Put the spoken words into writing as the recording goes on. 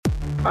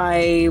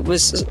I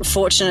was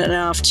fortunate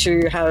enough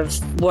to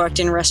have worked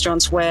in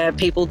restaurants where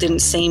people didn't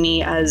see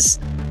me as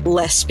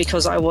less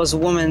because I was a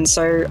woman.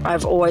 So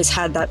I've always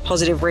had that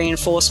positive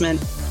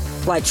reinforcement,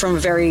 like from a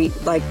very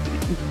like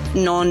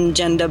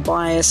non-gender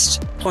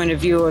biased point of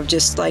view of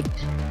just like,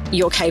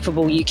 you're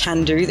capable, you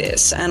can do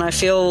this. And I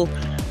feel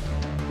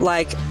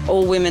like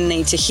all women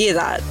need to hear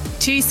that.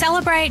 To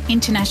celebrate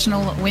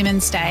International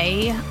Women's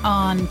Day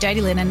on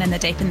Dirty Linen and the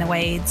Deep in the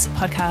Weeds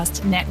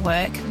podcast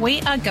network, we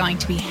are going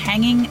to be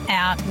hanging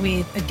out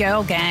with a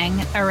girl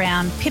gang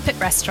around Pipit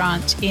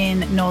Restaurant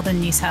in northern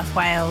New South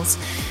Wales.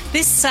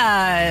 This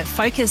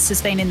focus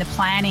has been in the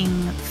planning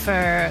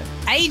for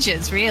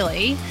ages,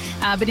 really.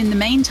 But in the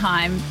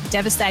meantime,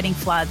 devastating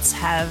floods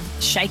have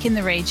shaken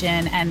the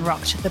region and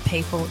rocked the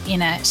people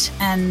in it.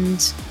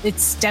 And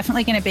it's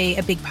definitely going to be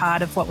a big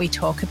part of what we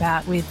talk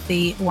about with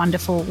the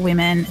wonderful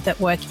women that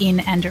work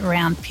in and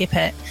around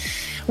Pipit.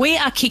 We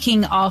are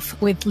kicking off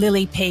with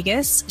Lily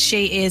Pegas.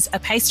 She is a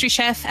pastry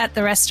chef at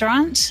the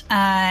restaurant.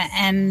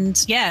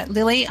 And yeah,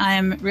 Lily,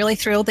 I'm really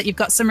thrilled that you've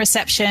got some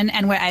reception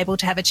and we're able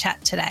to have a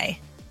chat today.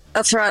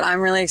 That's right. I'm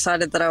really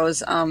excited that I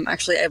was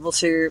actually able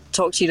to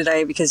talk to you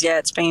today because, yeah,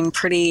 it's been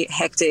pretty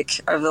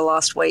hectic over the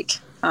last week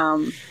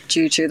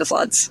due to the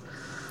floods.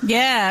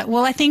 Yeah,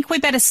 well, I think we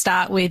better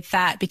start with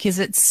that because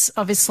it's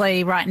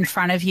obviously right in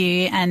front of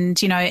you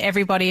and, you know,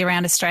 everybody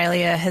around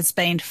Australia has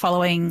been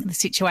following the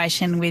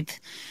situation with,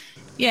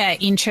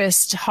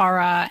 interest,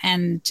 horror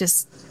and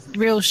just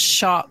real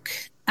shock.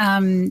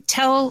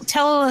 Tell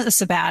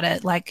us about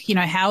it. Like, you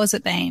know, how has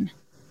it been?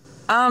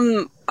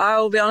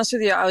 I'll be honest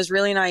with you, I was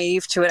really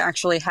naive to it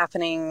actually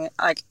happening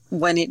like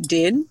when it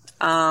did.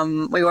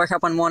 We woke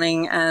up one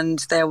morning and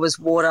there was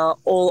water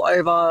all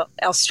over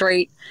our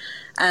street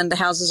and the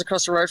houses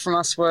across the road from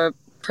us were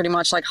pretty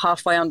much like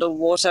halfway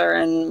underwater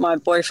and my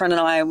boyfriend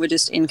and I were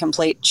just in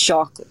complete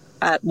shock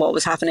at what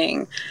was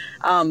happening.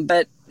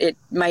 But it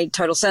made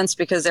total sense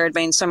because there had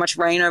been so much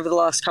rain over the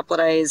last couple of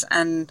days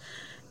and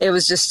it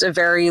was just a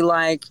very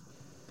like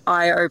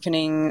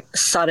eye-opening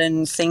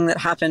sudden thing that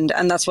happened.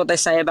 And that's what they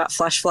say about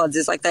flash floods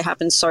is like they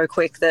happen so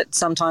quick that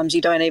sometimes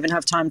you don't even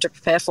have time to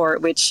prepare for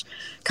it, which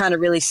kind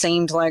of really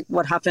seemed like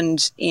what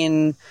happened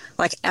in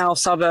like our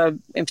suburb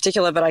in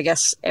particular, but I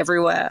guess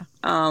everywhere.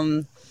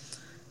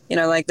 You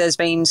know, like there's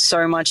been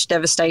so much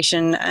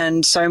devastation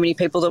and so many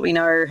people that we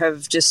know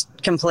have just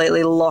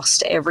completely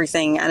lost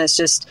everything. And it's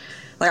just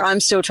like I'm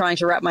still trying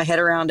to wrap my head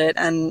around it.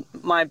 And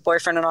my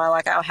boyfriend and I,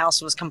 like our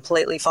house was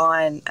completely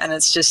fine. And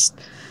it's just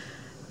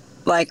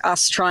like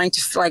us trying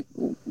to like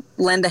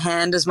lend a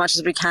hand as much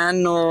as we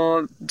can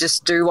or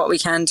just do what we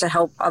can to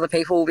help other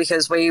people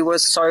because we were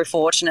so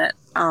fortunate.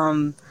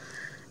 And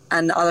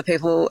other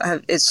people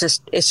have, it's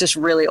just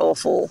really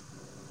awful.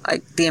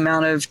 Like the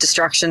amount of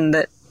destruction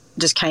that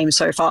just came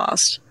so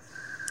fast.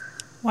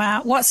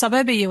 Wow. What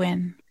suburb are you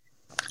in?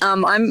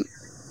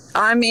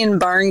 I'm in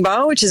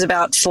Burringba, which is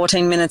about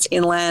 14 minutes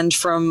inland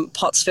from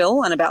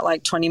Pottsville and about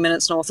like 20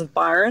 minutes north of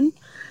Byron.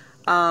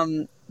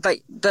 But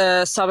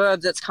the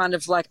suburb that's kind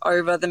of like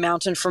over the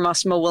mountain from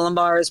us,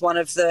 Murwillumbah, is one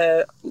of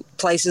the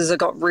places that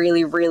got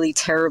really, really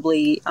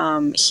terribly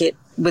hit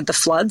with the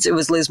floods. It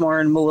was Lismore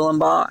and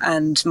Murwillumbah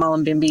and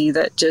Mullumbimby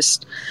that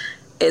just,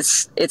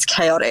 it's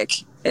chaotic.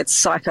 It's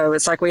psycho.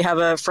 It's like we have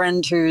a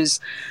friend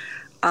who's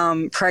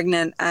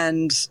pregnant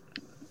and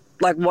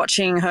like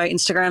watching her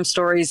Instagram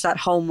stories that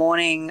whole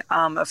morning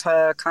of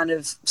her kind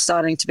of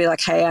starting to be like,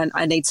 hey,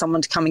 I need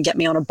someone to come and get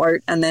me on a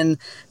boat. And then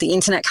the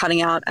internet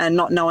cutting out and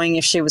not knowing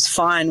if she was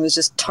fine was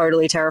just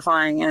totally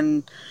terrifying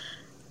and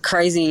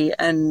crazy.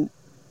 And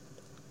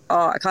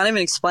I can't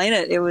even explain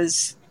it. It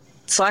was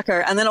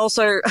psycho. And then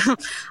also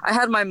I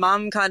had my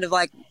mum kind of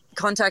like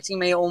contacting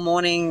me all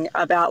morning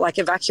about like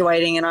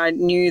evacuating and I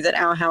knew that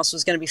our house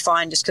was going to be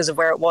fine just because of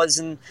where it was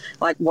and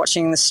like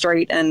watching the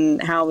street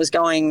and how it was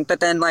going. But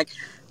then like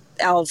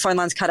our phone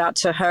lines cut out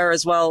to her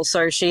as well.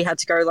 So she had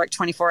to go like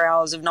 24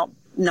 hours of not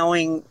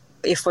knowing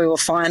if we were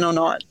fine or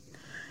not.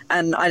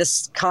 And I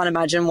just can't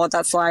imagine what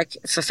that's like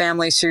for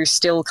families who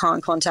still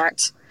can't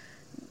contact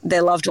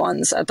their loved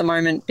ones at the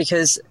moment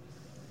because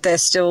they're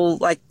still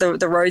like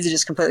the roads are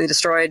just completely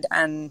destroyed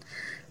and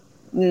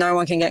no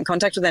one can get in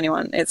contact with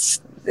anyone.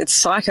 It's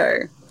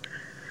psycho.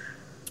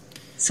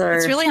 So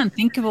it's really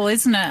unthinkable,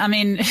 isn't it? I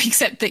mean,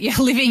 except that you're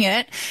living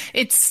it.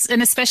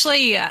 And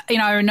especially, you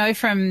know, I know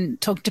from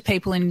talking to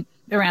people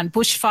around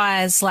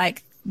bushfires,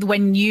 like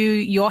when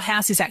your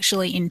house is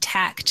actually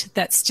intact,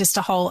 that's just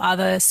a whole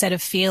other set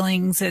of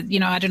feelings. You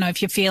know, I don't know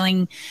if you're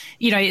feeling,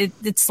 you know,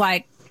 it's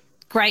like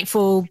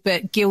grateful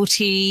but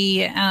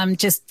guilty,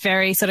 just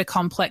very sort of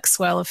complex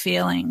swirl of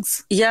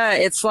feelings. Yeah,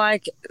 it's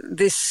like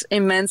this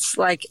immense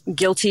like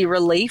guilty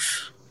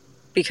relief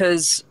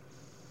because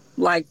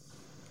like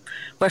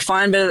we're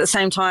fine, but at the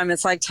same time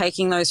it's like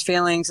taking those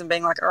feelings and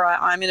being like, all right,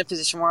 I'm in a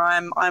position where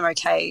I'm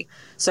okay,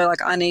 so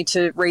like I need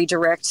to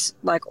redirect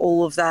like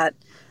all of that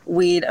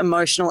weird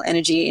emotional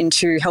energy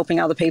into helping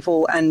other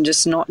people and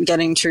just not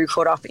getting too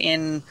caught up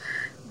in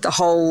the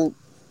whole,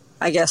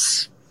 I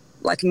guess,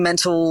 like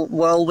mental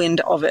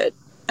whirlwind of it.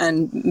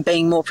 and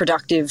being more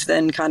productive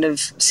than kind of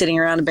sitting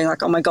around and being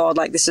like, oh my God,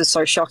 like this is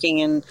so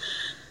shocking and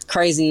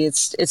crazy.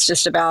 It's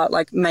just about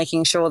like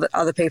making sure that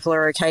other people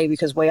are okay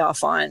because we are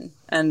fine.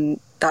 And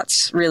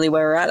that's really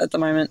where we're at the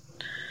moment.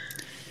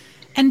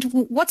 And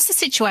what's the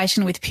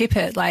situation with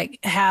Pipit? Like,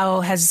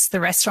 how has the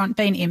restaurant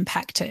been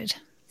impacted?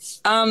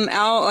 A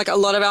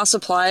lot of our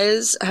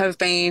suppliers have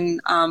been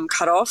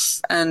cut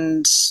off,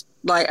 and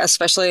like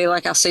especially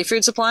like our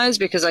seafood suppliers,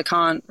 because I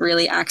can't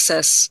really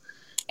access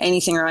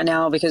anything right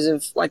now because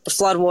of like the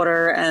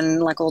floodwater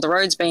and like all the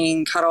roads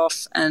being cut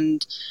off,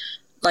 and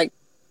like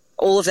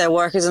all of their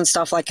workers and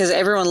stuff, like because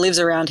everyone lives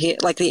around here,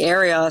 like the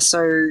area,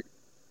 so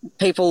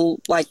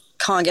people like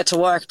can't get to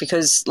work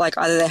because like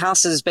either their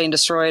house has been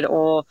destroyed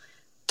or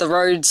the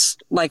roads,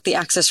 like the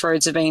access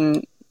roads, have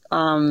been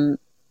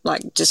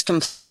like just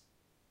completely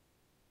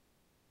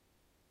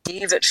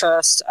at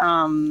first.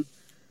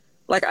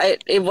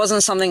 It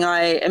wasn't something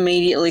I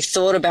immediately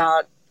thought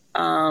about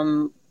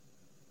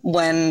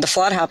when the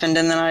flood happened,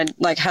 and then I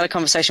like had a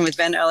conversation with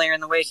Ben earlier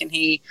in the week, and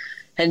he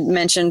had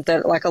mentioned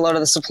that like a lot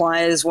of the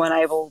suppliers weren't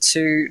able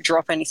to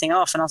drop anything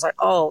off, and I was like,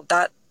 oh,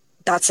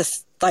 that's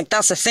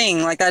a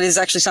thing. Like that is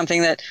actually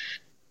something that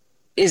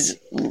is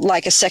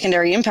like a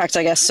secondary impact,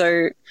 I guess.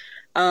 So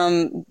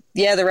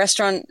the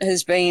restaurant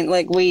has been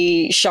like,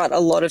 we shut a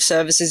lot of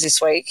services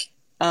this week,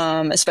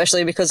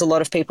 especially because a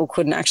lot of people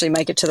couldn't actually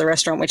make it to the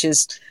restaurant, which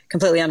is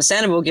completely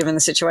understandable given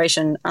the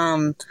situation.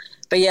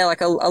 But yeah,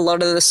 like a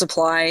lot of the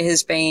supply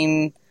has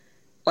been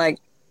like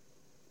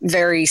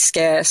very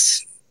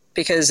scarce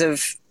because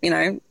of,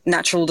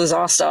 natural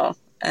disaster,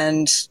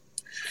 and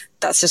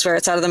that's just where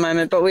it's at the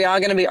moment. But we are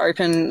going to be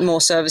open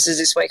more services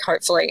this week,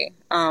 hopefully,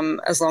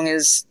 as long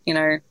as,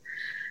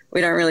 we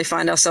don't really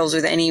find ourselves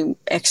with any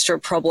extra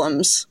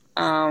problems.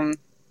 But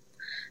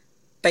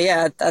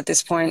yeah, at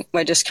this point,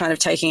 we're just kind of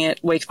taking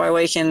it week by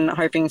week and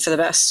hoping for the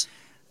best.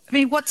 I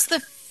mean, what's the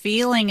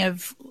feeling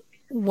of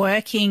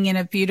working in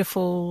a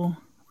beautiful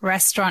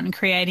restaurant and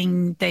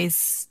creating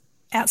these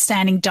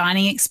outstanding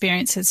dining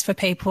experiences for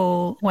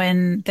people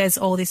when there's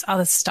all this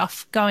other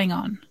stuff going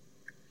on?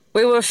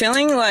 We were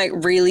feeling like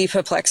really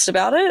perplexed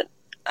about it,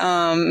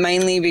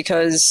 mainly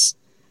because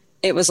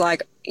it was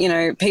like,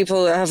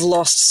 people have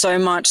lost so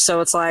much. So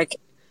it's like,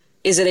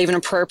 is it even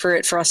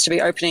appropriate for us to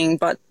be opening?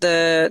 But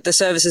the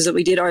services that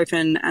we did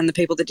open and the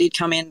people that did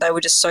come in, they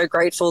were just so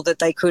grateful that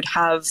they could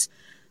have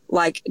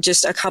like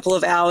just a couple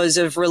of hours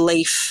of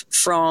relief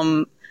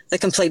from the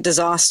complete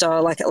disaster,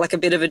 like a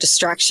bit of a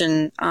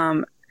distraction,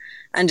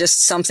 and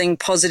just something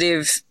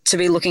positive to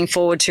be looking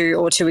forward to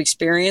or to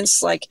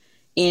experience like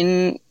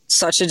in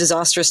such a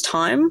disastrous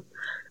time.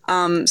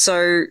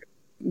 So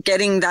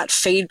getting that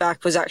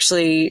feedback was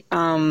actually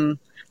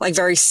like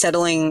very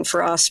settling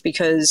for us,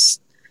 because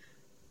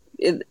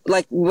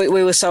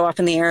we were so up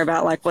in the air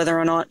about like whether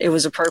or not it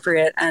was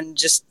appropriate, and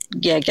just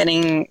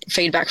getting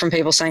feedback from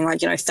people saying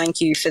like,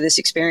 thank you for this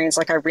experience,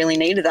 like I really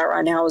needed that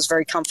right now, was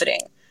very comforting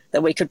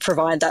that we could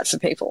provide that for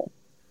people.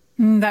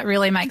 That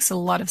really makes a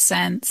lot of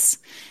sense.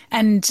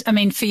 And I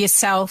mean, for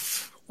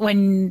yourself,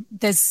 when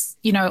there's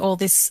all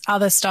this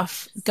other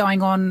stuff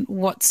going on,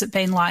 what's it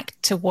been like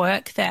to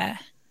work there?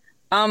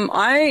 I'm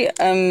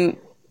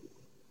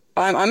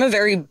a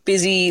very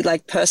busy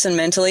like person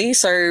mentally,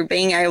 so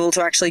being able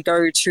to actually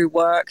go to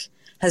work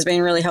has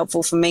been really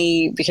helpful for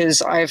me,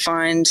 because I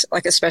find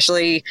like,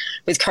 especially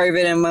with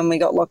COVID and when we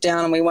got locked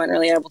down and we weren't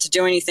really able to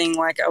do anything,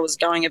 like I was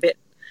going a bit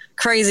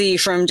crazy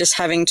from just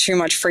having too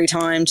much free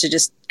time to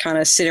just kind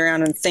of sit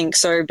around and think.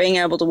 So being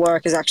able to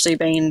work has actually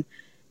been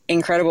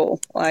incredible.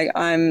 Like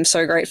I'm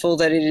so grateful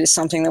that it is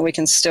something that we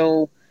can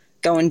still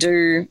go and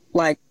do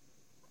like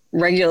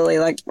regularly.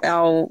 Like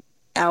our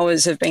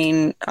hours have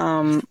been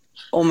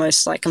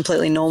almost like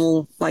completely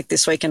normal, like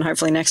this week and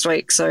hopefully next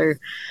week. So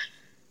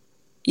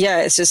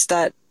yeah, it's just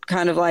that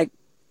kind of like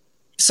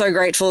so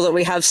grateful that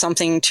we have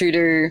something to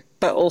do,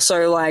 but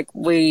also like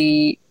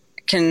we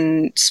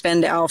can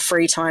spend our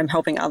free time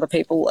helping other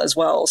people as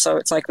well. So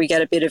it's like we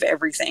get a bit of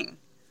everything,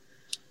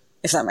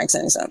 if that makes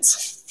any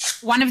sense.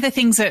 One of the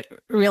things that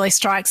really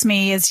strikes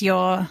me as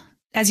you're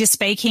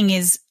speaking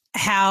is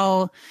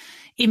how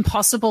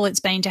impossible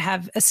it's been to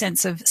have a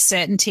sense of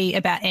certainty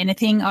about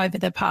anything over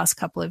the past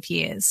couple of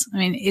years. I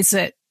mean,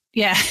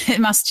 it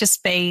must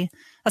just be,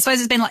 I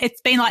suppose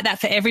it's been like that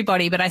for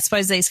everybody, but I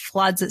suppose these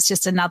floods, it's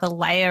just another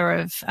layer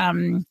of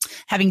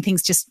having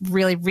things just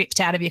really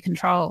ripped out of your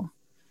control.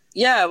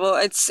 Yeah, well,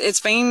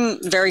 it's been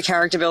very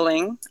character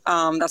building,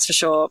 that's for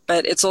sure.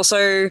 But it's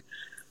also,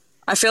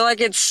 I feel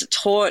like it's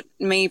taught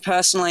me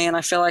personally, and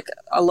I feel like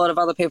a lot of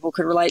other people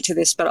could relate to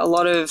this, but a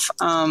lot of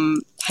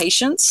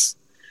patience,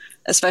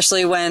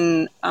 especially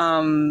when,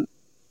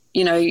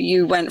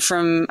 you went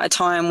from a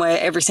time where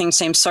everything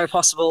seemed so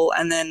possible,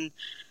 and then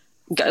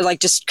like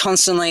just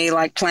constantly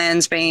like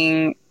plans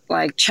being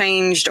like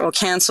changed or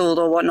cancelled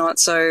or whatnot.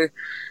 So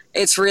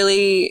it's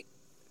really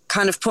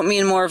kind of put me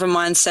in more of a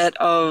mindset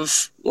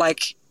of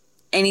like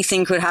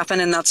anything could happen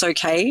and that's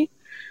okay,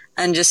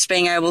 and just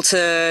being able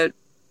to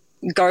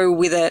go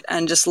with it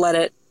and just let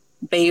it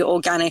be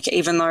organic,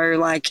 even though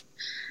like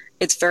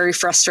it's very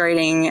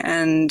frustrating,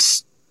 and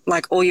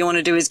like all you want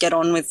to do is get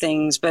on with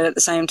things. But at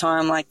the same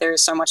time, like there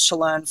is so much to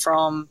learn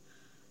from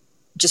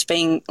just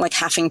being like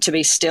having to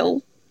be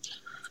still.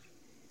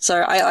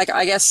 So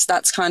I guess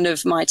that's kind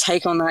of my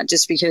take on that,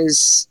 just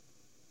because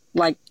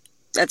like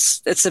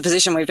it's the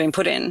position we've been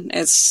put in.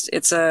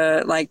 It's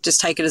a like just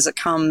take it as it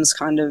comes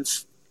kind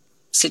of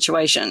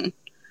situation.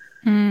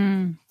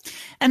 And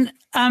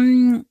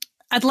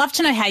I'd love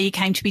to know how you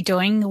came to be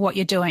doing what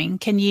you're doing.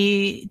 Can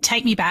you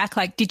take me back?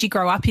 Like, did you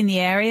grow up in the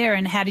area,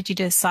 and how did you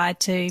decide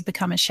to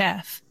become a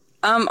chef?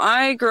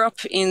 I grew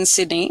up in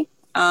Sydney,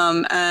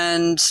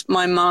 and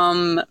my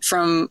mum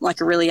from like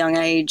a really young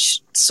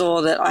age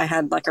saw that I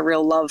had like a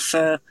real love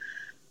for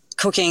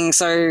cooking.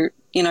 So,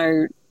 you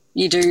know,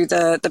 you do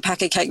the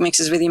packet cake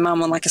mixes with your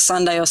mum on like a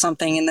Sunday or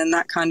something, and then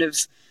that kind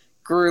of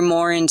grew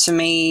more into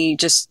me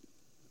just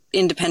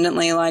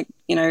independently, like,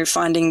 you know,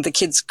 finding the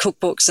kids'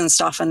 cookbooks and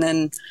stuff, and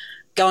then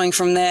going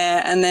from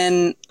there. And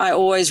then I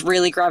always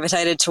really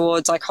gravitated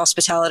towards like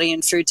hospitality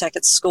and food tech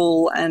at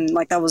school, and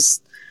like that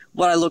was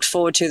what I looked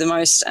forward to the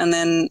most. And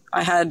then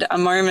I had a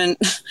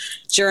moment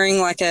during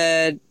like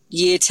a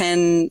year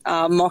 10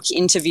 mock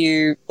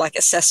interview, like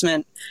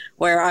assessment,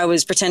 where I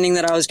was pretending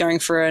that I was going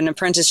for an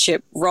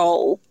apprenticeship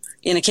role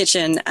in a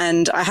kitchen.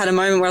 And I had a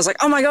moment where I was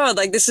like, oh my God,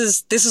 like this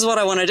is what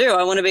I want to do.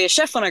 I want to be a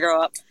chef when I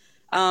grow up.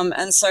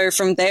 And so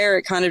from there,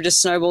 it kind of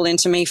just snowballed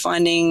into me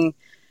finding,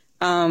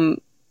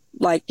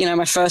 like, you know,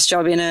 my first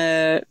job in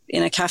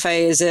a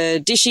cafe as a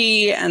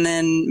dishie, and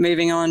then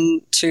moving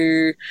on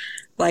to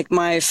like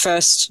my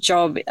first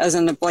job as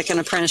an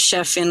apprentice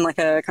chef in like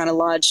a kind of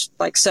large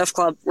like surf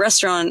club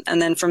restaurant.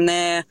 And then from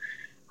there,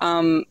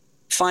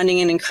 finding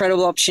an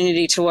incredible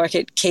opportunity to work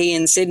at Key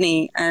in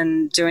Sydney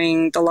and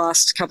doing the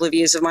last couple of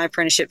years of my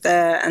apprenticeship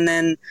there. And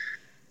then,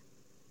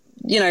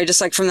 you know,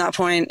 just like from that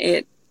point,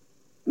 it,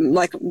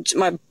 like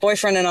my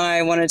boyfriend and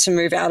I wanted to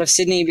move out of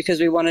Sydney because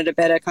we wanted a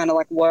better kind of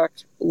like work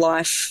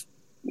life,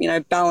 you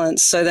know,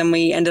 balance. So then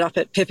we ended up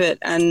at Pipit,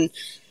 and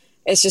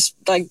it's just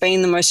like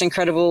been the most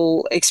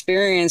incredible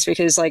experience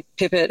because like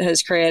Pipit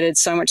has created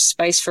so much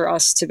space for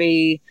us to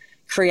be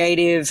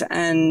creative,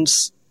 and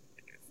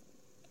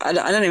I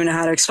don't even know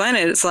how to explain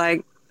it. It's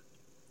like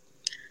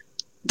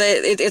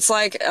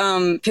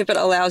Pipit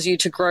allows you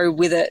to grow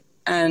with it,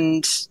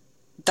 and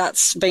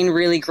that's been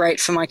really great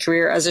for my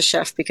career as a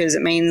chef because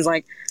it means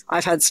like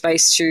I've had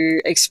space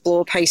to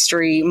explore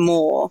pastry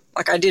more.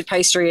 Like I did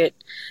pastry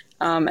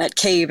at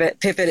Key, but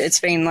Pipit, it's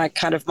been like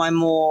kind of my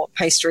more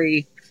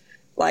pastry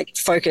like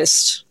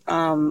focused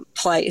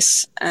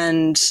place,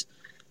 and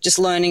just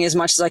learning as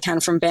much as I can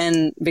from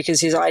Ben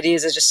because his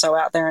ideas are just so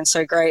out there and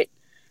so great.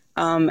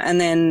 And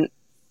then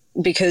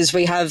because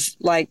we have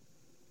like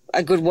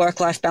a good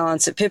work-life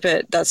balance at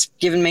Pipit, that's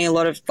given me a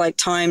lot of like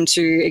time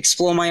to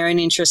explore my own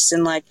interests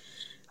in like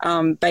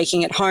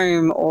baking at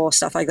home or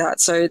stuff like that.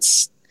 So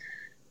it's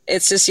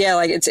just, yeah,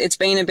 like it's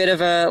been a bit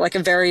of a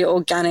very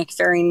organic,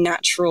 very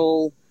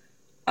natural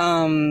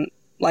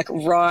like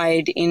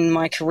ride in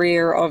my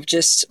career of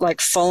just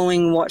like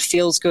following what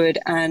feels good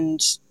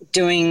and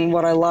doing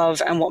what I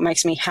love and what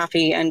makes me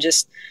happy, and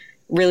just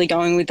really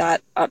going with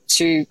that up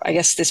to, I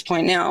guess, this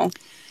point now.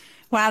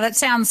 Wow, that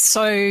sounds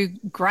so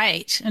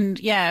great. And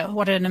yeah,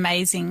 what an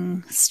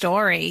amazing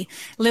story.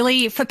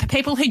 Lily, for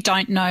people who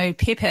don't know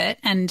Pipit,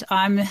 and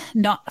I'm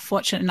not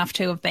fortunate enough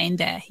to have been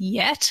there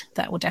yet,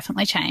 that will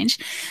definitely change.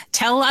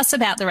 Tell us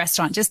about the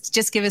restaurant.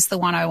 Just give us the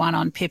 101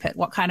 on Pipit.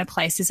 What kind of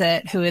place is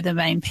it? Who are the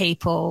main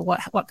people?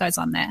 What goes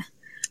on there?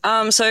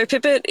 So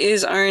Pipit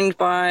is owned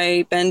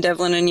by Ben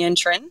Devlin and Yen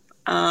Tren.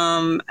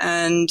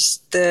 And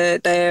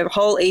their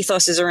whole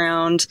ethos is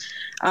around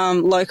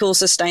local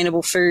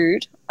sustainable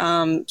food.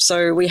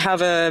 So we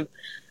have a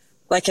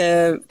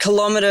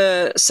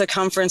kilometre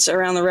circumference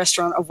around the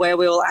restaurant of where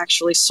we will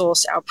actually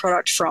source our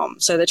product from.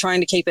 So they're trying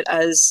to keep it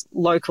as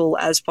local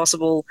as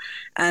possible.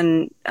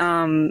 And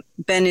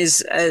Ben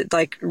is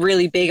like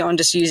really big on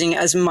just using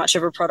as much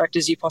of a product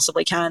as you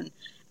possibly can.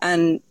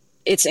 And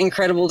it's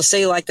incredible to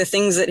see like the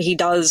things that he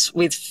does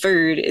with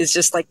food is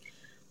just like,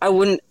 I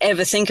wouldn't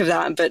ever think of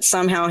that, but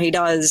somehow he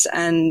does.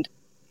 And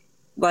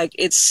like,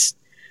 it's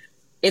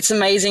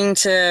amazing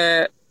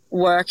to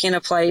work in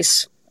a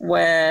place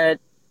where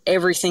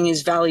everything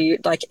is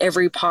valued, like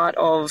every part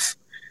of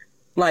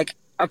like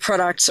a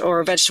product or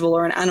a vegetable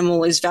or an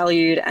animal is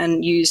valued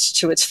and used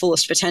to its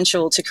fullest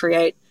potential to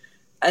create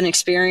an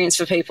experience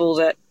for people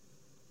that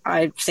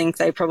I think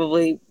they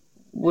probably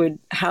would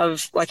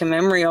have like a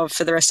memory of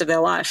for the rest of their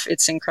life.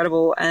 It's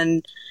incredible.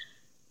 And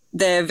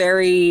they're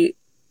very,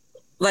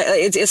 like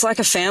it's like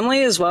a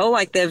family as well.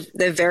 Like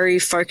they're very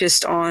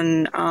focused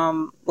on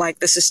like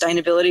the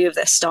sustainability of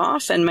their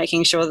staff and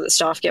making sure that the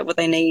staff get what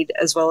they need,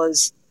 as well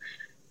as,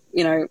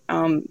 you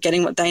know,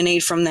 getting what they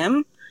need from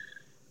them.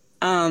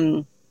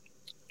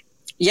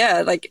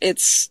 Yeah, like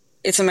it's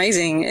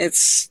amazing.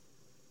 It's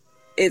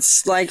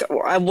like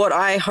what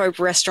I hope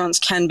restaurants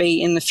can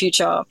be in the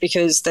future,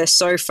 because they're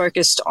so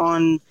focused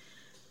on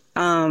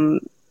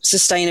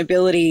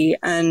sustainability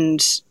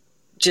and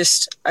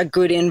just a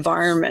good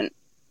environment,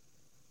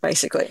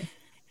 basically.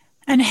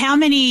 And how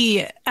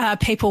many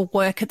people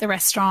work at the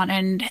restaurant,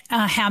 and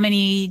how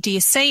many do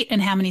you seat,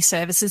 and how many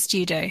services do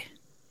you do?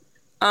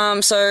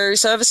 So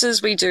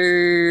services, we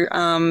do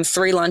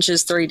 3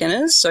 lunches, 3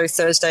 dinners. So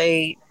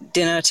Thursday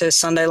dinner to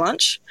Sunday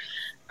lunch.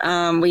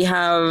 We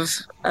have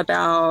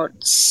about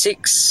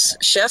 6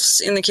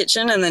 chefs in the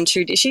kitchen and then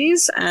 2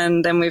 dishes.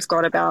 And then we've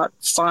got about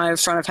 5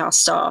 front of house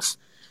staff.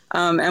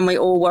 And we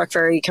all work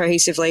very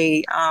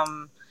cohesively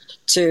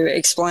to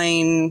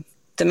explain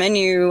the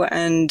menu,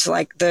 and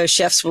like the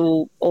chefs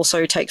will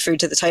also take food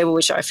to the table,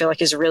 which I feel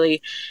like is a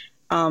really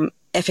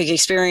epic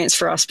experience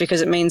for us, because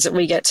it means that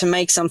we get to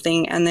make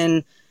something and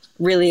then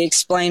really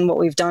explain what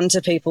we've done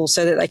to people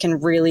so that they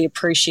can really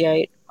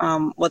appreciate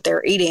what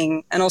they're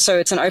eating. And also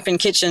it's an open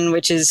kitchen,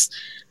 which is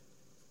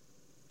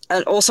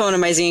also an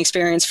amazing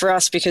experience for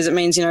us, because it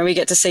means, we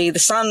get to see the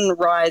sun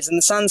rise and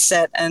the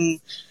sunset, and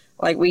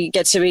like we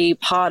get to be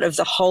part of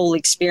the whole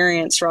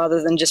experience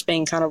rather than just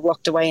being kind of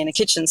locked away in a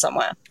kitchen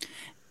somewhere.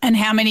 And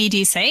how many do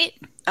you seat?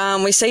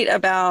 We seat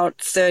about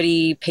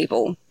 30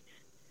 people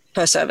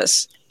per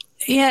service.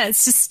 Yeah,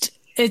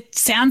 it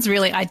sounds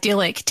really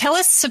idyllic. Tell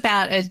us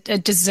about a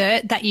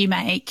dessert that you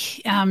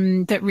make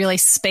that really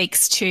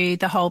speaks to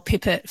the whole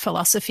Pipit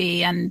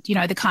philosophy and,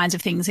 the kinds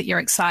of things that you're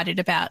excited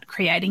about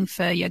creating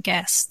for your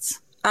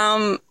guests.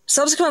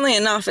 Subsequently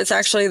enough, it's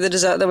actually the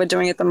dessert that we're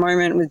doing at the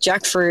moment with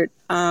jackfruit.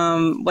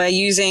 We're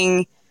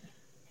using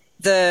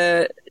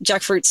the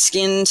jackfruit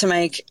skin to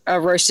make a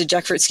roasted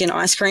jackfruit skin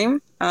ice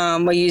cream.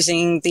 We're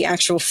using the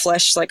actual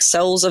flesh, like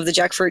cells of the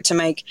jackfruit, to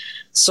make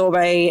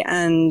sorbet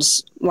and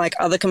like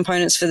other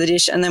components for the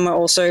dish. And then we're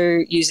also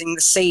using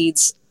the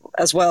seeds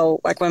as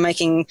well. Like we're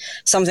making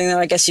something that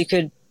I guess you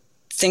could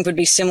think would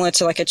be similar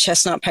to like a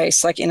chestnut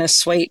paste, like in a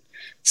sweet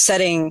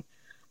setting.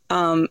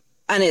 And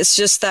it's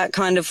just that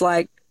kind of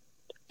like,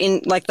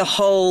 in like the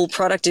whole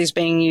product is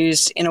being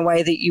used in a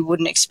way that you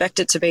wouldn't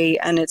expect it to be.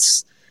 And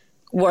it's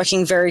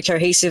working very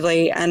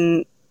cohesively,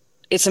 and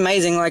it's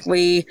amazing. Like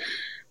the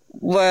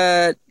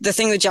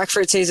thing with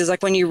jackfruit seeds is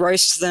like when you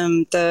roast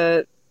them,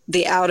 the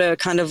outer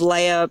kind of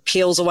layer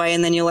peels away,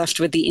 and then you're left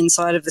with the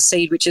inside of the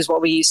seed, which is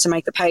what we use to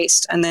make the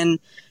paste. And then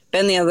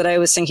Ben the other day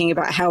was thinking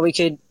about how we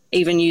could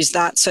even use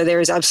that so there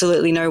is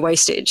absolutely no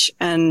wastage,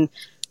 and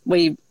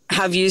we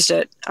have used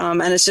it.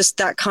 And it's just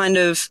that kind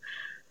of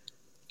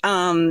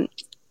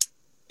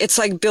it's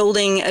like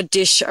building a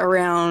dish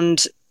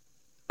around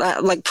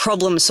like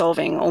problem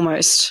solving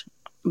almost,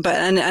 but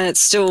and it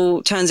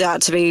still turns out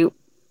to be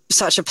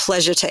such a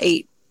pleasure to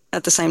eat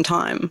at the same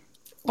time.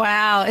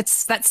 Wow,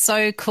 that's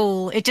so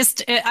cool. I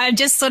just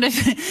sort of,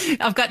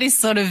 I've got this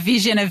sort of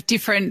vision of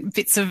different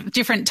bits of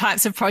different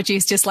types of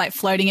produce just like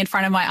floating in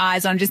front of my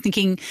eyes. I'm just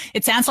thinking,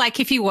 it sounds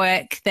like if you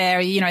work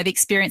there, the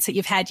experience that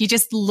you've had, you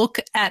just look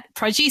at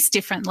produce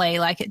differently.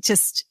 Like it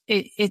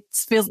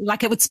feels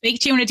like it would speak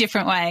to you in a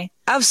different way.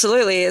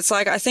 Absolutely. It's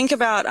like I think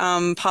about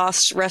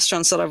past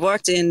restaurants that I've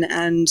worked in,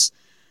 and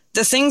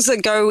the things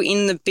that go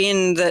in the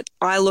bin that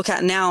I look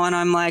at now and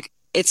I'm like,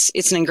 it's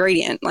an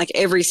ingredient. Like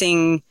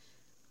everything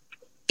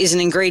is an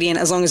ingredient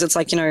as long as it's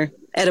like,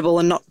 edible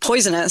and not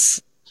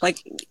poisonous.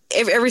 Like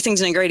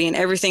everything's an ingredient.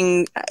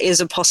 Everything is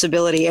a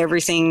possibility.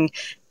 Everything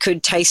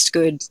could taste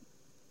good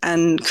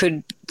and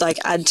could like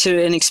add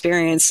to an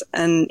experience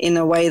and in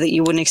a way that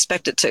you wouldn't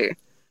expect it to.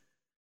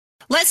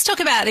 Let's talk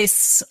about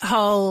this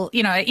whole,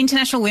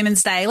 International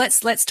Women's Day.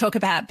 Let's talk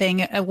about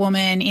being a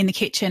woman in the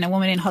kitchen, a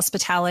woman in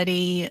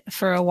hospitality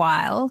for a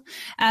while.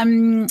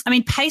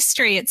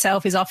 Pastry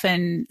itself is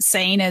often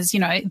seen as,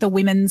 the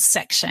women's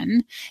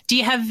section. Do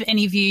you have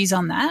any views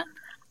on that?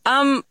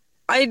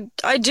 I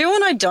do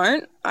and I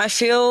don't. I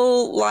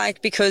feel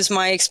like because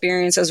my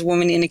experience as a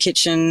woman in a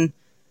kitchen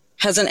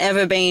hasn't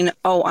ever been,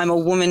 oh, I'm a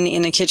woman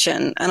in a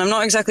kitchen. And I'm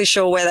not exactly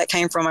sure where that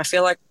came from. I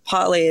feel like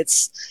partly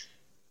it's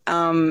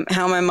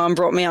how my mum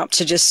brought me up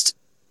to just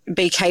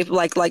be capable,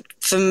 like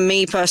for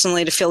me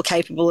personally to feel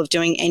capable of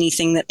doing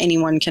anything that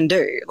anyone can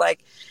do. Like,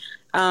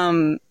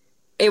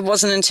 it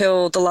wasn't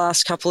until the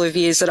last couple of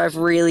years that I've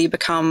really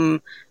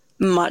become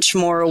much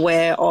more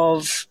aware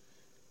of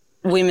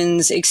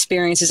women's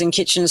experiences in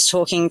kitchens,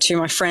 talking to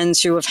my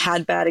friends who have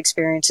had bad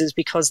experiences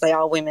because they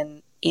are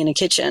women in a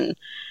kitchen.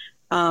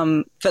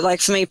 But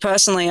like for me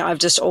personally, I've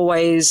just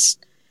always,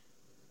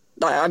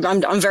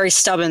 I'm very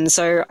stubborn.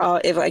 So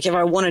if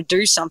I want to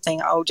do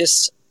something,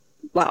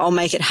 I'll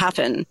make it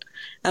happen.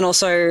 And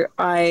also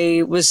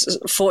I was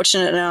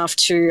fortunate enough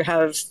to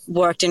have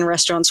worked in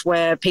restaurants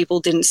where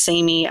people didn't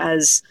see me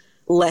as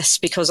less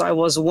because I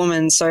was a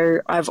woman.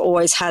 So I've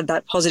always had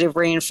that positive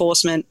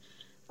reinforcement,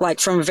 like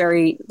from a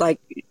very like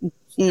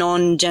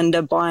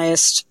non-gender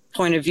biased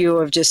point of view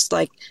of just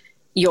like,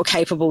 you're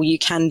capable, you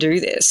can do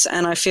this.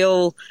 And I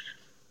feel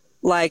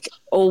like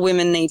all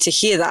women need to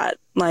hear that.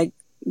 Like,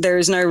 there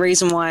is no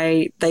reason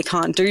why they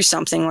can't do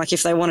something. Like,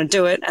 if they want to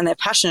do it and they're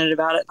passionate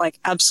about it, like,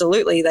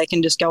 absolutely, they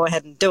can just go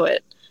ahead and do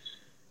it.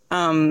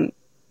 So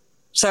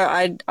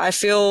I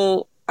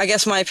feel, I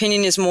guess my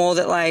opinion is more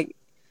that, like,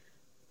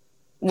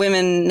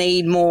 women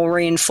need more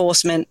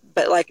reinforcement,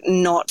 but like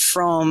not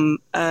from,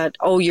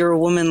 oh, you're a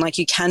woman, like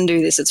you can do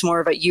this. It's more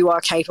of a, you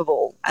are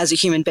capable as a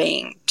human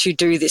being to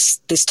do this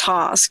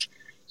task.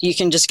 You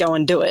can just go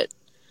and do it.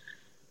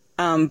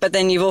 But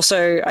then you've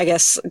also, I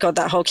guess, got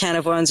that whole can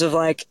of worms of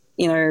like,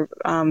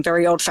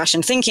 very old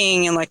fashioned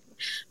thinking and like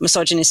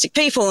misogynistic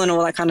people and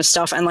all that kind of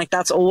stuff. And like,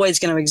 that's always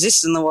going to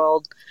exist in the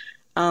world.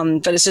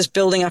 But it's just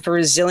building up a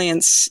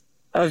resilience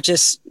of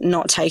just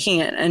not taking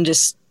it and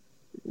just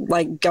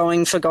like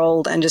going for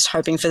gold and just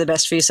hoping for the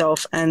best for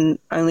yourself and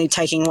only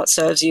taking what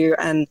serves you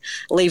and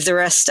leave the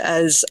rest,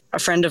 as a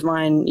friend of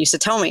mine used to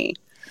tell me.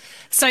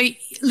 So,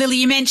 Lily,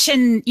 you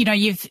mentioned,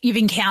 you've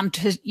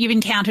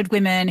encountered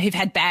women who've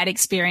had bad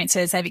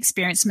experiences. They've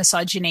experienced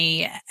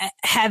misogyny.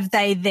 Have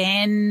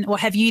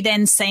you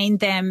then seen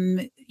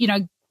them,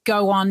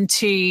 go on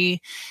to,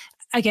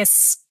 I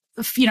guess,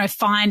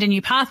 find a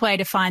new pathway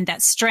to find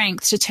that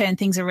strength to turn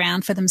things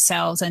around for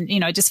themselves and,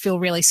 just feel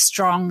really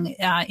strong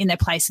in their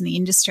place in the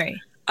industry?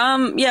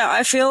 Yeah,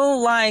 I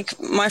feel like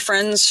my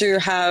friends who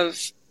have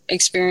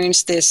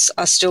experienced this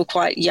are still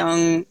quite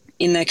young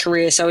in their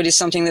career. So it is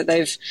something that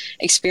they've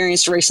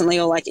experienced recently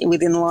or like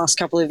within the last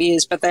couple of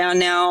years, but they are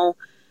now,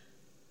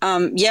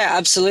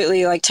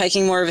 absolutely like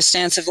taking more of a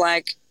stance of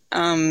like,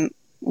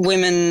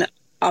 women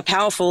are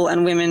powerful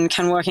and women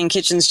can work in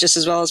kitchens just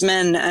as well as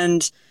men.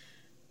 And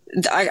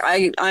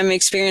I'm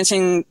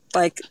experiencing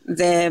like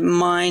their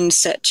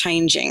mindset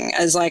changing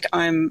as like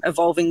I'm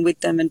evolving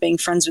with them and being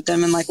friends with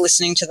them and like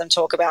listening to them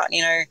talk about,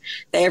 their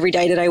every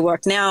day-to-day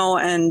work now.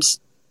 And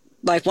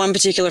like one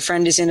particular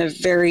friend is in a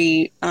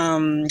very,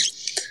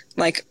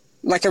 like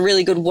a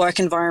really good work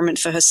environment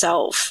for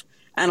herself.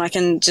 And I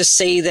can just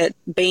see that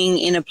being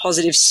in a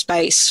positive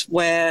space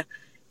where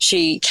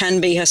she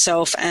can be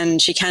herself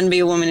and she can be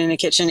a woman in a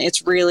kitchen,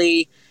 it's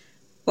really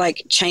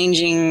like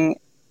changing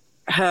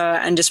her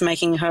and just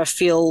making her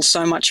feel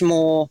so much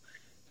more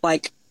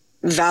like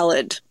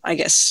valid, I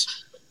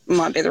guess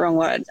might be the wrong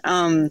word.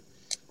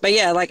 But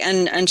yeah, like,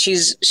 and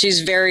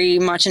she's very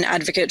much an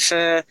advocate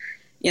for,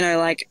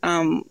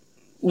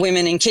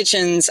 women in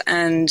kitchens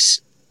and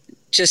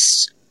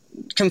just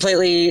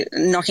completely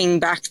knocking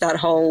back that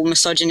whole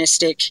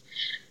misogynistic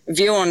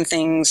view on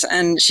things.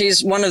 And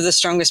she's one of the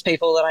strongest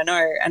people that I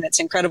know. And it's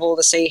incredible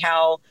to see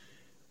how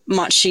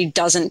much she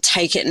doesn't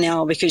take it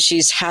now because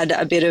she's had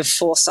a bit of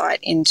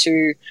foresight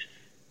into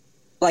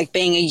like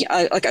being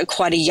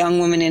quite a young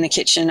woman in a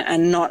kitchen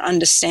and not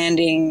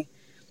understanding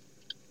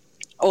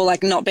or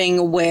like not being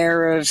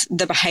aware of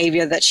the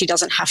behavior that she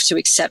doesn't have to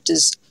accept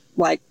as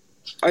like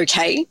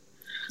okay.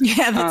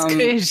 Yeah, that's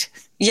good.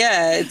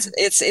 Yeah,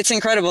 it's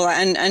incredible,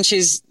 and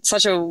she's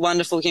such a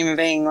wonderful human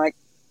being. Like,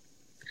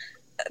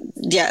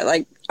 yeah,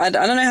 like I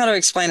don't know how to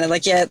explain it.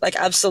 Like, yeah, like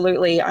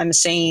absolutely, I'm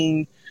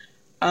seeing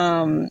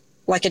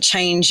like a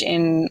change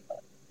in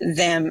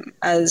them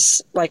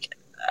as like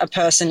a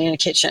person in a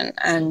kitchen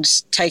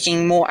and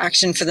taking more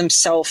action for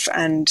themselves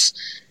and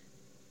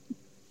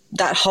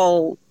that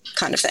whole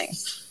kind of thing.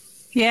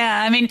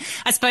 Yeah, I mean,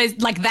 I suppose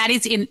like that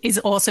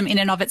is awesome in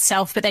and of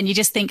itself, but then you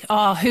just think,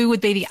 oh, who would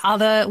be the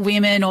other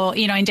women or,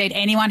 indeed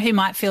anyone who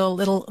might feel a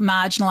little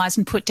marginalised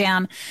and put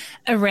down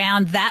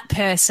around that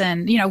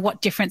person?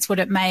 What difference would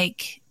it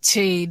make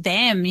to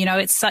them?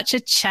 It's such a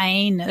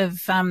chain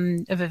of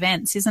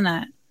events, isn't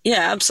it?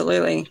 Yeah,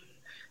 absolutely.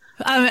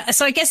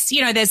 So I guess,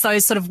 there's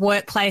those sort of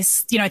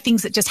workplace,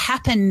 things that just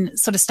happen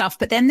sort of stuff.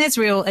 But then there's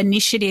real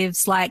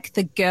initiatives like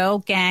the Girl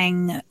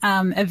Gang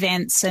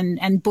events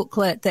and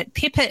booklet that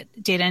Pipit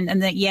did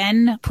and that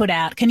Yen put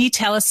out. Can you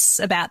tell us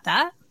about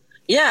that?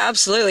 Yeah,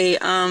 absolutely.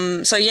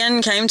 So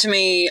Yen came to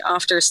me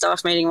after a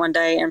staff meeting one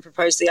day and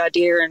proposed the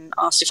idea and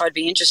asked if I'd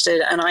be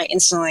interested. And I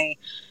instantly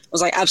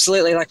was like,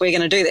 absolutely, like we're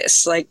going to do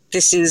this. Like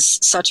this is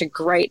such a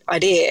great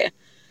idea.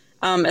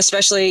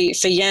 Especially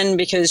for Yen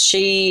because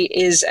she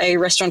is a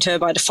restaurateur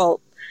by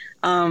default.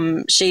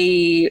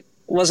 She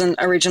wasn't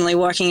originally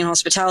working in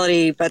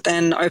hospitality, but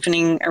then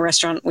opening a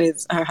restaurant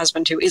with her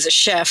husband, who is a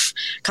chef,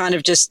 kind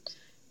of just,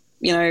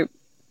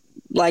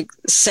 like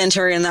sent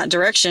her in that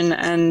direction.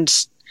 And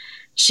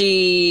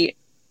she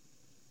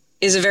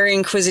is a very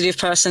inquisitive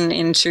person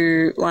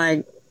into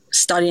like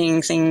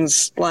studying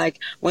things like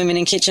women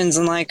in kitchens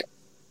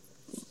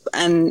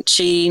and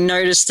she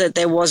noticed that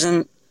there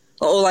wasn't,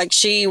 or like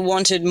she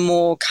wanted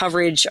more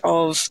coverage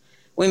of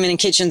women in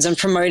kitchens and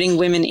promoting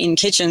women in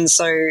kitchens.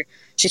 So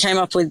she came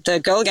up with the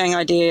Girl Gang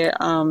idea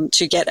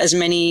to get as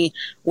many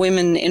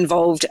women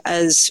involved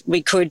as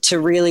we could to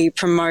really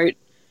promote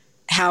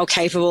how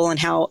capable and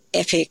how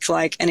epic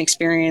like an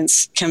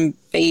experience can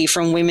be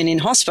from women in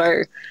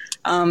hospo.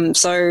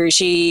 So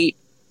she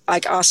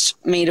like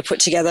asked me to put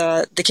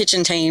together the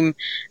kitchen team,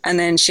 and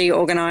then she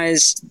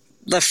organized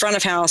the front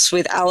of house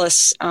with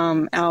Alice,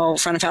 our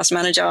front of house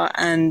manager,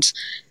 and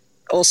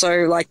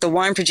also like the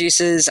wine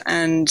producers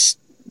and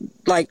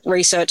like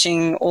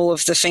researching all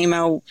of the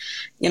female,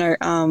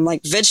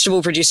 like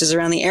vegetable producers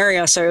around the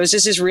area. So it was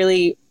just this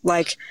really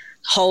like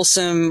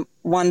wholesome,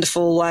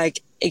 wonderful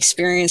like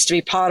experience to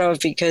be part of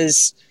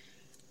because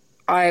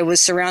I was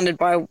surrounded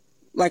by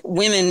like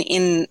women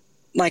in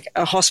like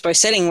a hospo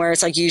setting where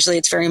it's like usually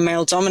it's very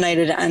male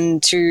dominated,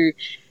 and to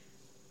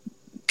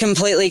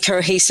completely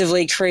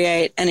cohesively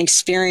create an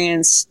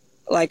experience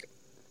like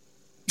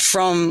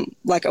from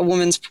like a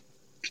woman's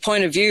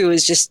point of view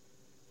is just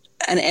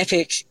an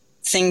epic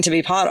thing to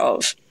be part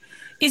of.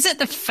 Is it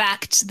the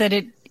fact that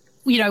it,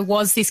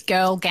 was this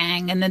girl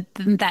gang and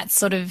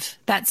that's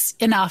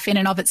enough in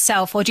and of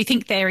itself? Or do you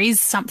think there is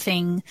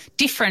something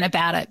different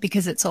about it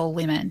because it's all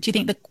women? Do you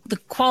think the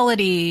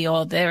quality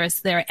or there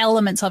are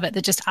elements of it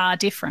that just are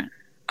different?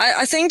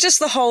 I think just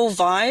the whole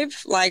vibe,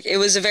 like it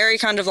was a very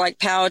kind of like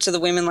power to the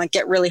women, like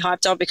get really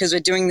hyped up because we're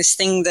doing this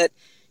thing that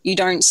you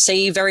don't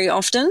see very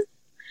often.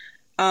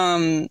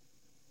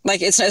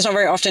 Like it's not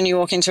very often you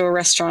walk into a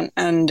restaurant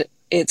and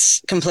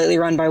it's completely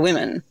run by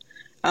women.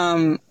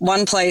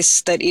 One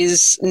place that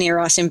is near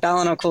us in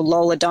Ballina called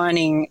Lola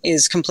Dining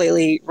is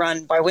completely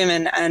run by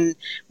women, and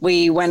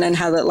we went and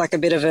had like a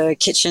bit of a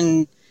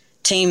kitchen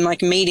team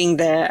like meeting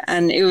there,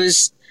 and it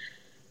was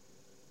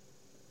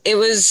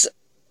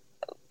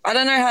I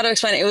don't know how to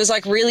explain it. It was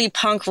like really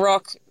punk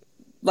rock,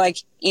 like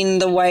in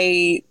the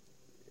way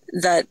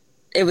that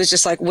it was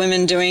just like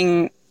women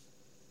doing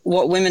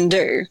what women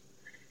do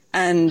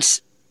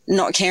and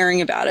not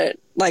caring about it,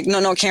 like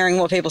not caring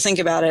what people think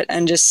about it,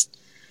 and just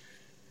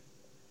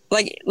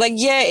like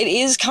yeah, it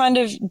is kind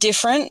of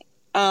different,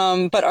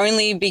 but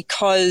only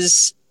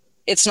because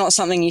it's not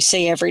something you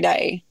see every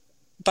day.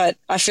 But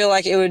I feel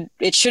like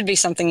it should be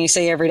something you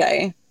see every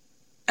day.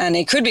 And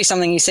it could be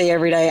something you see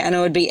every day, and it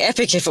would be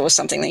epic if it was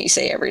something that you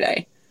see every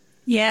day.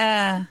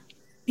 Yeah.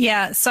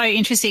 Yeah, so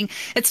interesting.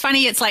 It's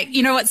funny. It's like,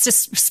 what's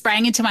just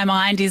sprang into my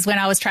mind is when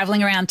I was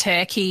traveling around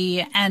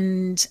Turkey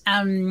and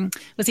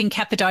was in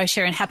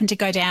Cappadocia and happened to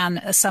go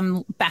down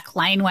some back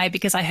laneway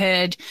because I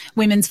heard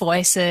women's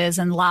voices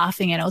and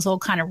laughing, and it was all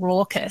kind of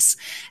raucous.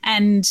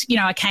 And,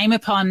 I came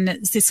upon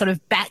this sort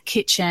of back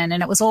kitchen,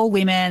 and it was all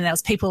women. There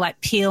was people like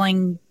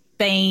shelling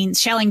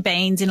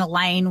beans in a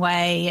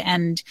laneway,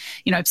 and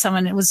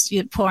someone was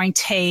pouring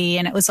tea,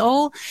 and it was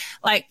all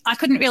like I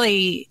couldn't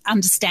really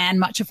understand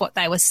much of what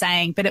they were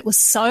saying, but it was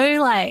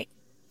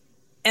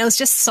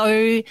just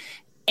so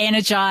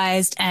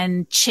energized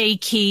and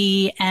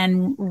cheeky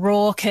and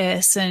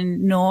raucous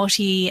and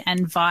naughty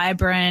and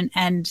vibrant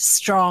and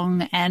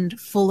strong and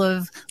full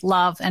of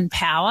love and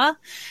power.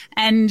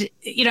 And,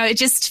 it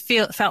just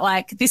felt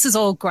like this is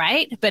all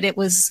great, but it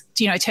was,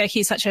 Turkey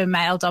is such a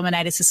male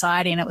dominated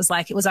society. And it was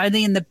like, it was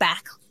only in the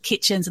back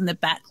kitchens and the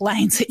back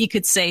lanes that you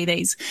could see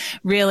these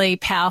really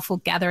powerful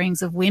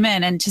gatherings of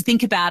women. And to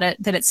think about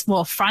it, that it's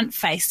more front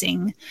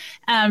facing,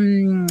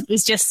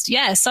 is just,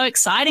 so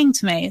exciting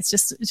to me. It's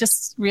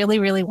just really,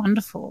 really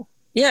wonderful.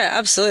 Yeah,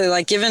 absolutely.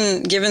 Like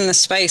given the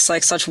space,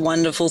 like such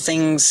wonderful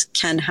things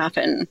can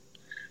happen.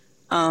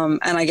 And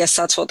I guess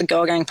that's what the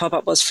Girl Gang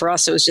pop-up was for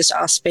us. It was just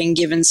us being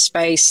given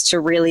space to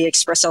really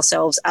express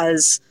ourselves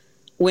as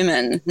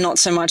women, not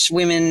so much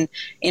women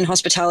in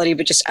hospitality,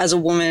 but just as a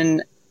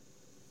woman,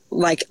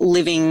 like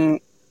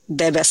living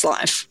their best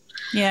life.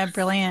 Yeah,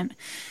 brilliant.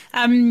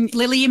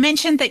 Lily, you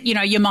mentioned that,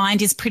 your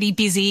mind is pretty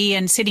busy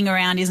and sitting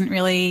around isn't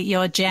really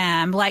your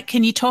jam. Like,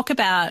 can you talk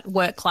about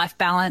work-life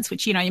balance,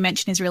 which, you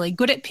mentioned is really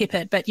good at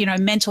Pipit, but,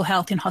 mental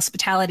health in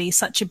hospitality is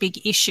such a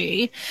big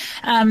issue.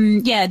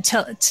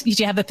 Did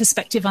you have a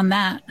perspective on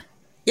that?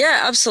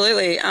 Yeah,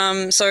 absolutely.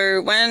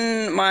 So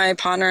when my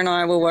partner and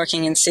I were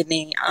working in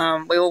Sydney,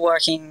 we were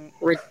working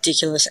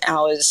ridiculous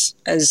hours,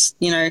 as,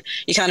 you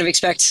kind of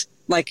expect,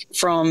 like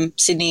from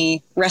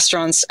Sydney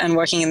restaurants and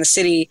working in the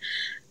city.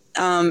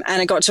 And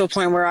it got to a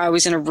point where I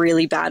was in a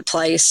really bad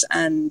place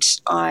and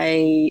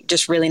I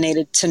just really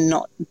needed to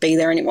not be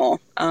there anymore.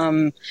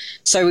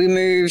 So we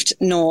moved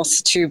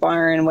north to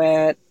Byron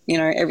where,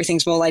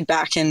 everything's more laid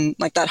back and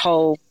like that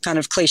whole kind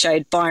of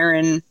cliched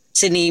Byron,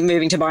 Sydney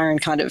moving to Byron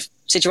kind of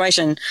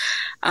situation.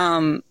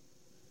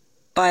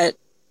 But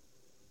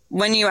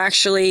when you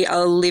actually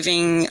are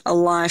living a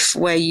life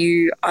where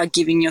you are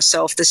giving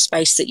yourself the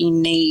space that you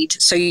need,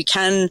 so you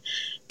can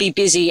be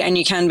busy and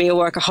you can be a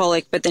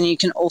workaholic, but then you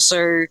can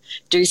also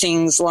do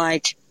things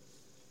like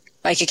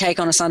bake a cake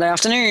on a Sunday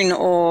afternoon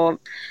or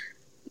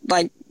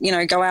like,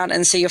 go out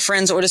and see your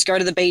friends or just go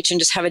to the beach and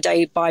just have a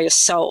day by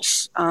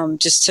yourself,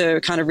 just to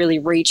kind of really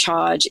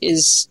recharge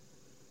is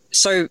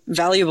so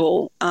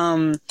valuable.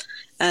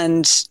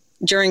 And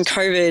during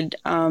COVID,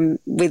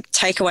 with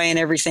takeaway and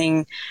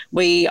everything,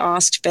 we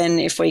asked Ben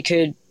if we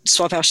could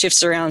swap our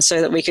shifts around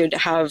so that we could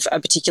have a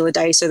particular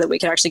day so that we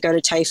could actually go to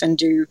TAFE and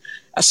do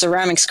a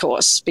ceramics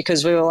course,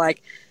 because we were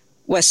like,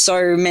 we're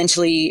so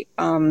mentally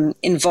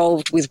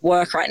involved with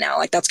work right now.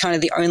 Like that's kind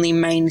of the only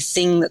main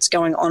thing that's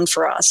going on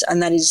for us.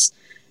 And that is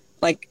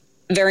like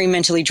very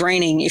mentally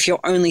draining if you're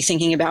only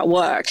thinking about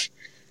work.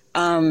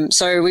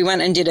 So we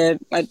went and did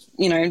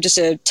just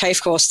a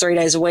TAFE course 3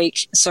 days a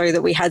week so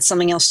that we had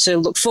something else to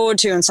look forward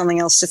to and something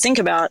else to think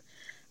about.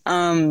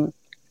 And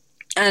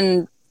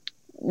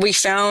we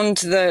found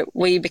that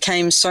we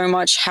became so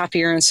much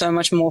happier and so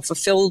much more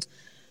fulfilled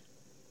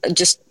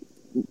just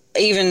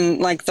even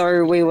like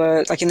though we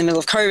were like in the middle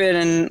of COVID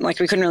and like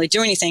we couldn't really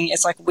do anything,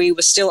 it's like we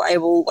were still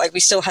able, like we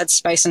still had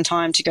space and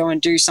time to go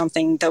and do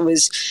something that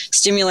was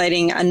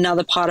stimulating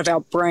another part of our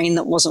brain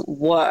that wasn't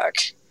work.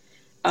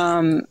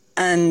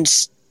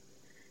 And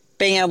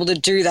being able to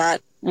do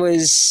that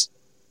was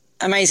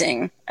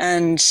amazing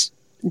and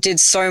did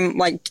so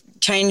like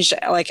changed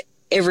like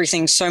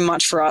everything so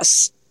much for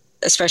us,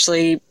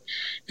 especially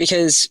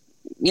because,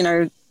 you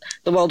know,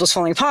 the world was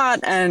falling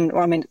apart and,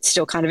 well, I mean, it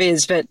still kind of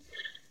is, but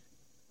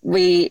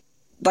we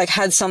like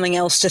had something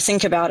else to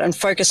think about and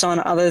focus on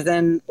other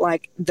than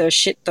like the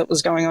shit that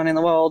was going on in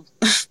the world.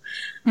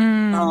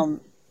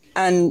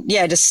 And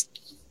yeah, just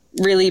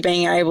really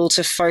being able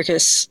to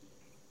focus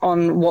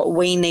on what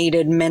we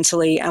needed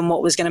mentally and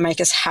what was going to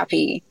make us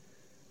happy.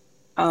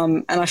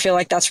 And I feel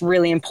like that's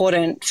really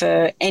important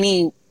for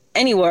any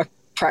work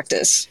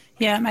practice.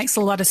 Yeah, it makes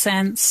a lot of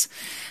sense.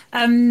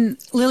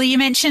 Lily, you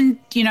mentioned,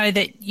 you know,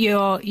 that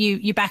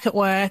you're back at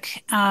work,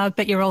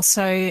 but you're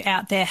also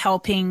out there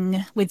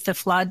helping with the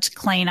flood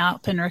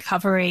cleanup and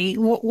recovery.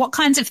 What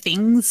kinds of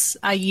things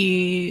are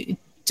you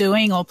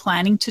doing or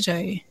planning to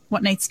do?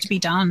 What needs to be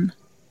done?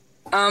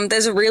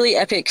 There's a really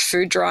epic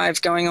food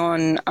drive going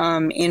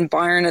on in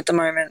Byron at the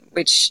moment,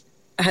 which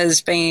has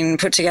been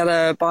put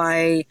together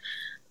by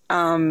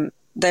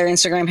their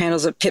Instagram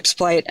handles at Pip's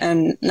Plate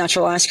and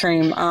Natural Ice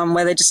Cream,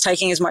 where they're just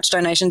taking as much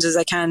donations as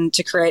they can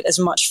to create as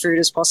much food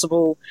as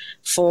possible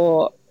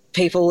for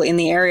people in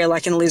the area,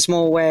 like in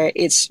Lismore, where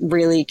it's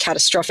really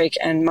catastrophic,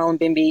 and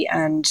Mullumbimby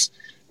and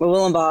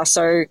Willenbar.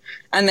 So,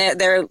 and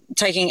they're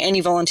taking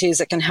any volunteers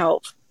that can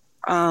help.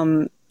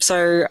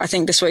 So I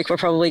think this week we're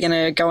probably going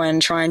to go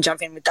and try and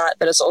jump in with that.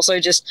 But it's also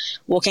just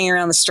walking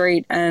around the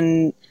street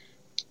and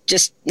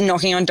just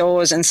knocking on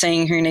doors and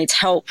seeing who needs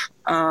help,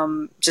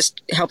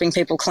 just helping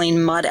people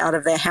clean mud out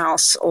of their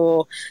house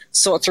or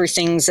sort through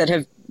things that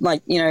have,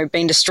 like, you know,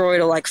 been destroyed,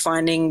 or like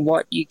finding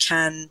what you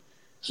can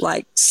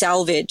like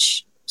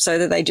salvage so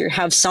that they do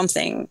have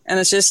something. And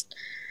it's just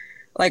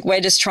like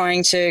we're just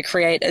trying to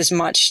create as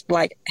much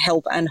like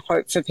help and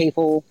hope for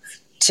people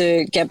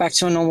to get back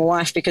to a normal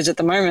life, because at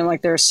the moment,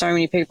 like, there are so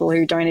many people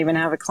who don't even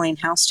have a clean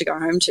house to go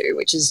home to,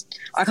 which is,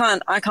 I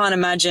can't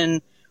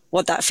imagine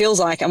what that feels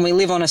like. And we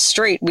live on a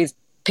street with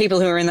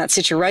people who are in that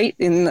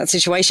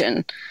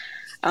situation.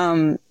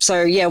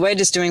 So yeah, we're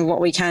just doing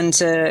what we can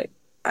to,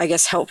 I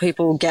guess, help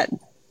people get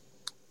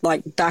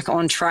like back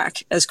on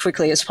track as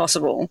quickly as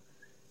possible.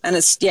 And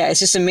it's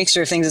just a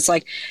mixture of things. It's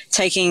like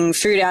taking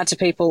food out to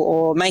people,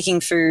 or making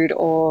food,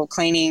 or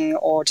cleaning,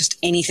 or just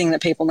anything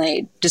that people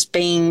need, just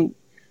being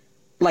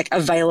like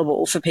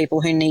available for people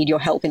who need your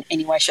help in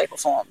any way, shape or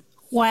form.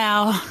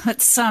 Wow.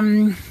 That's,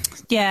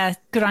 yeah,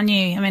 good on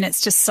you. I mean,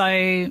 it's just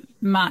so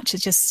much.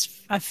 It's just,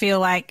 I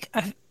feel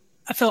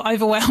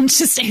overwhelmed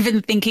just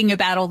even thinking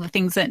about all the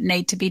things that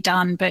need to be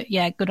done. But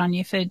yeah, good on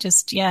you for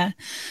just,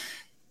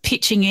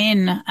 pitching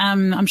in.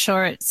 I'm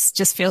sure it's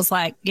just feels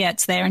like,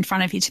 it's there in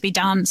front of you to be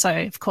done. So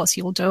of course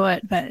you'll do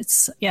it, but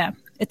it's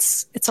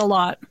a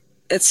lot.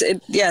 It's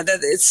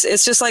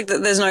just like,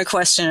 there's no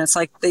question. It's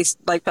like these,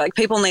 like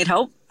people need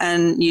help,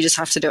 and you just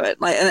have to do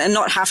it, like, and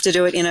not have to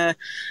do it in a,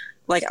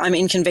 like, I'm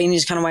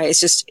inconvenienced kind of way.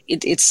 It's just,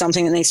 it's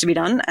something that needs to be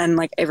done, and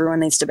like everyone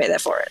needs to be there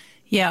for it.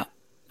 Yeah.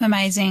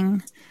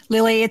 Amazing.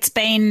 Lily, it's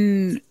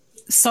been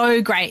so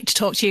great to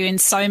talk to you in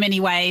so many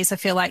ways. I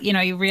feel like, you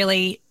know, you're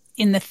really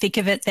in the thick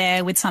of it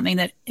there with something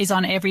that is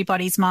on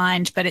everybody's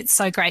mind, but it's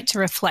so great to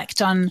reflect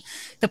on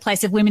the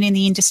place of women in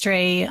the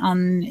industry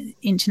on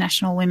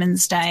International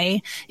Women's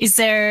Day. Is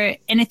there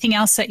anything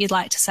else that you'd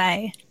like to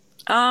say?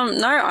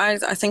 No, I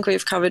think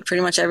we've covered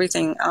pretty much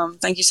everything.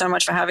 Thank you so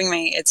much for having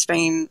me. It's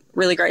been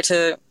really great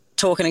to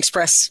talk and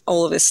express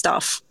all of this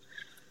stuff,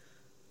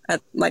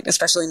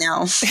 especially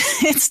now.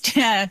 It's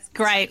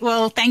great.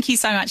 Well, thank you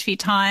so much for your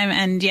time,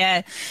 and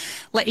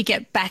let you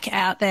get back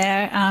out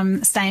there.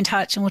 Stay in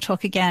touch and we'll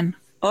talk again.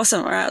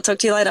 Awesome. All right. I'll talk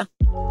to you later.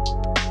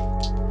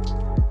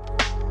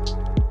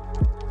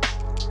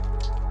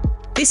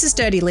 This is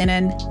Dirty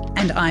Linen,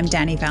 and I'm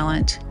Danny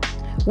Vallant.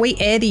 We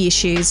air the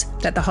issues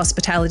that the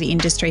hospitality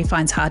industry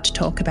finds hard to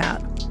talk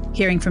about,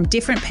 hearing from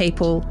different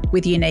people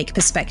with unique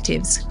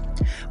perspectives.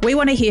 We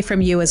want to hear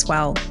from you as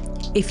well.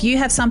 If you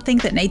have something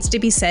that needs to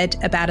be said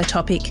about a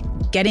topic,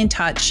 get in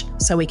touch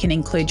so we can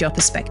include your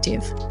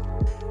perspective.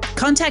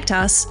 Contact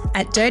us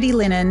at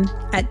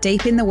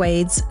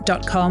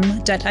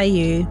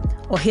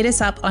dirtyLinen@deepintheweeds.com.au or hit us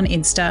up on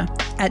Insta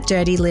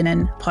 @Dirty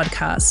Linen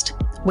Podcast.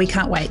 We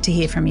can't wait to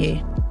hear from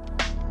you.